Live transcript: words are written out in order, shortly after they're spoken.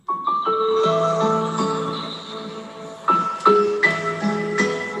Good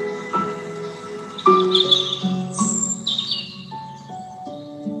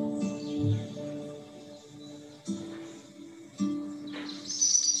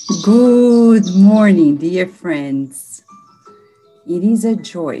morning, dear friends. It is a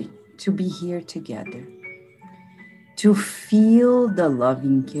joy to be here together, to feel the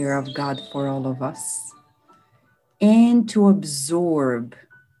loving care of God for all of us, and to absorb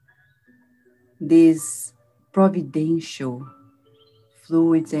these providential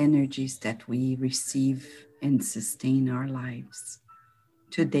fluids energies that we receive and sustain our lives.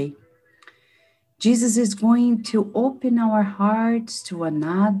 Today, Jesus is going to open our hearts to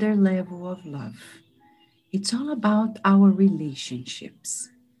another level of love. It's all about our relationships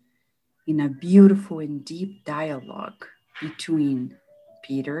in a beautiful and deep dialogue between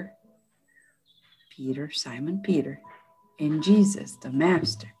Peter, Simon Peter, and Jesus, the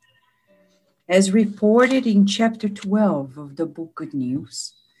Master. As reported in chapter 12 of the book Good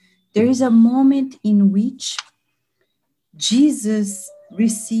News, there is a moment in which Jesus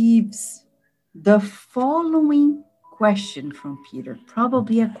receives the following question from Peter,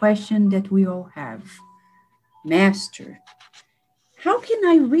 probably a question that we all have. Master, how can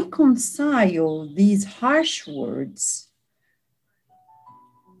I reconcile these harsh words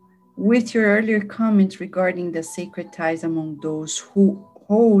with your earlier comments regarding the sacred ties among those who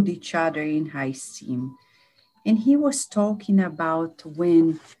hold each other in high esteem? And he was talking about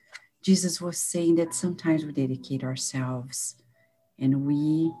when Jesus was saying that sometimes we dedicate ourselves and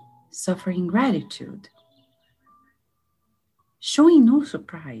we suffer ingratitude. Showing no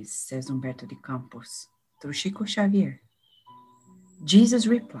surprise, says Humberto de Campos, through Chico Xavier, Jesus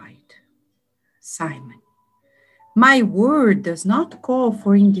replied, Simon, my word does not call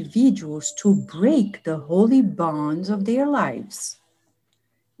for individuals to break the holy bonds of their lives.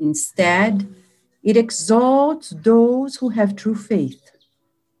 Instead, it exalts those who have true faith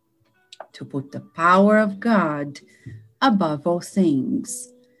to put the power of God above all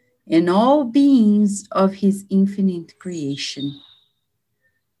things and all beings of his infinite creation.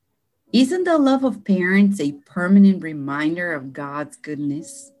 Isn't the love of parents a permanent reminder of God's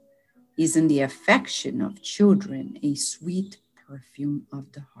goodness? Isn't the affection of children a sweet perfume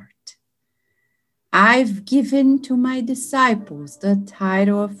of the heart? I've given to my disciples the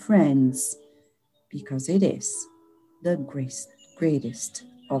title of friends because it is the greatest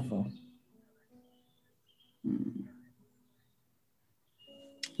of all.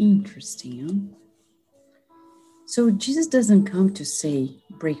 Interesting, huh? So Jesus doesn't come to say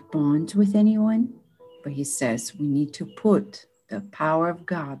break bonds with anyone, but he says we need to put the power of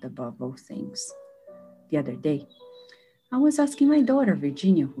God above all things. The other day, I was asking my daughter,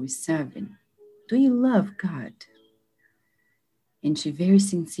 Virginia, who is 7, do you love God? And she very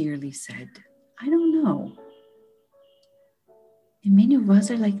sincerely said, I don't know. And many of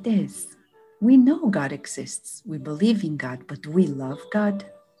us are like this. We know God exists. We believe in God, but do we love God?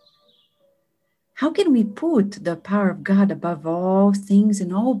 How can we put the power of God above all things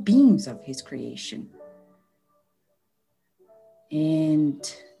and all beings of his creation?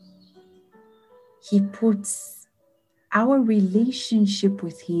 And he puts our relationship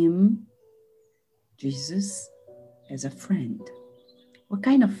with him, Jesus, as a friend. What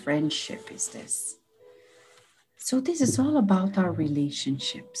kind of friendship is this? So this is all about our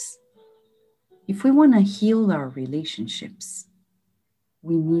relationships. If we want to heal our relationships,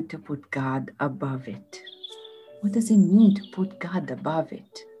 we need to put God above it. What does it mean to put God above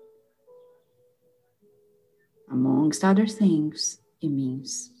it? Amongst other things, it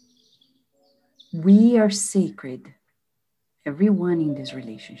means we are sacred, everyone in this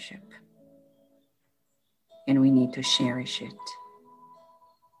relationship, and we need to cherish it.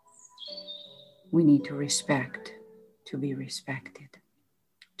 We need to respect, to be respected,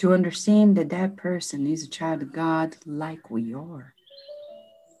 to understand that that person is a child of God like we are,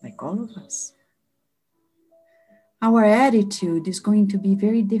 like all of us. Our attitude is going to be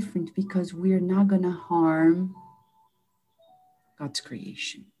very different because we're not going to harm God's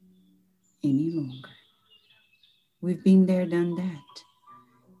creation any longer. We've been there, done that.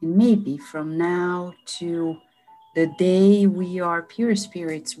 And maybe from now to the day we are pure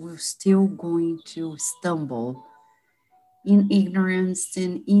spirits, we're still going to stumble in ignorance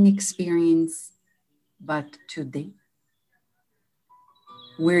and inexperience. But today,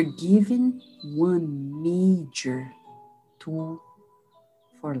 we're given one major tool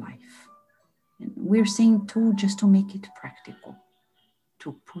for life. And we're saying tool just to make it practical,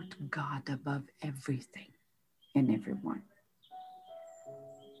 to put God above everything and everyone,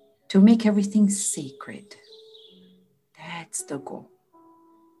 to make everything sacred. That's the goal.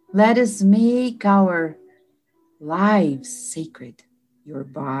 Let us make our lives sacred. Your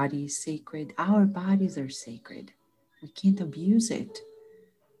body is sacred. Our bodies are sacred. We can't abuse it.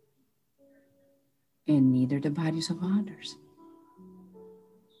 And neither the bodies of others.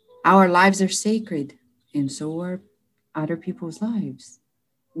 Our lives are sacred, and so are other people's lives.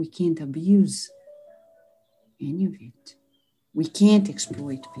 We can't abuse any of it. We can't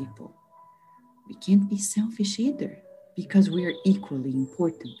exploit people. We can't be selfish either, because we are equally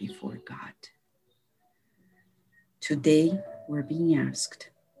important before God. Today, we're being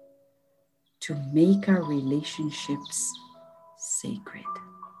asked to make our relationships sacred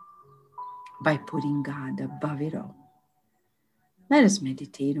by putting God above it all. Let us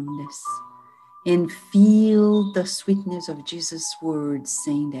meditate on this and feel the sweetness of Jesus' words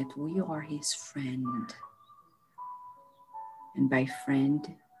saying that we are his friend. And by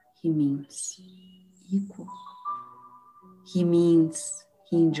friend, he means equal. He means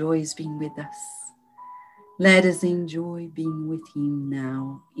he enjoys being with us. Let us enjoy being with him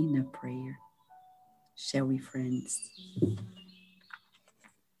now in a prayer. Shall we, friends?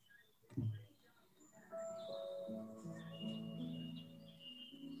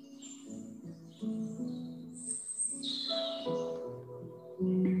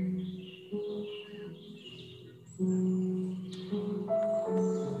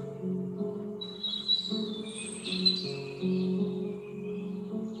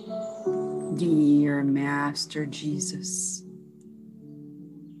 Dear Master Jesus,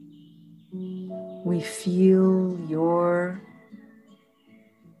 we feel your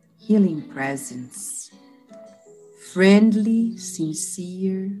healing presence, friendly,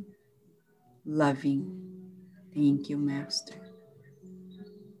 sincere, loving. Thank you, Master,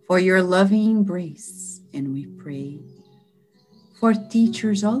 for your loving embrace, and we pray for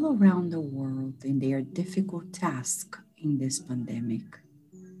teachers all around the world in their difficult task in this pandemic,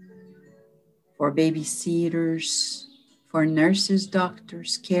 for babysitters, for nurses,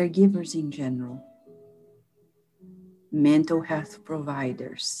 doctors, caregivers in general, mental health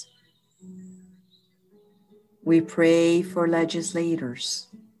providers. We pray for legislators.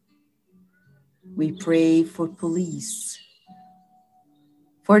 We pray for police,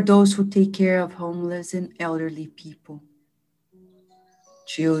 for those who take care of homeless and elderly people,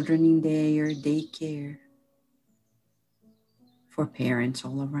 children in their daycare, for parents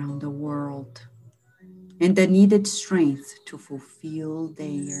all around the world, and the needed strength to fulfill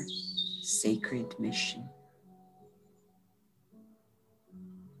their sacred mission.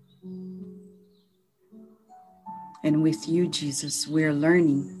 And with you, Jesus, we're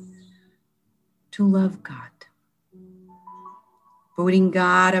learning to love God, putting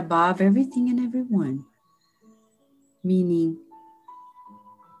God above everything and everyone, meaning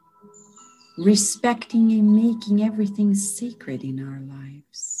respecting and making everything sacred in our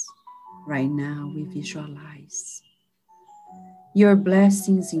lives. Right now, we visualize your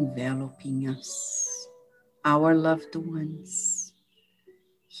blessings enveloping us, our loved ones,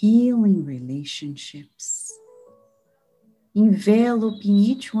 healing relationships, enveloping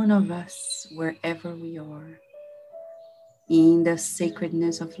each one of us wherever we are in the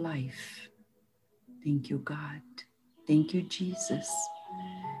sacredness of life. Thank you, God. Thank you, Jesus.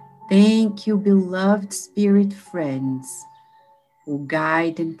 Thank you, beloved spirit friends who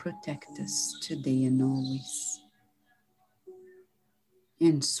guide and protect us today and always.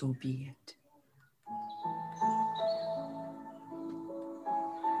 And so be it.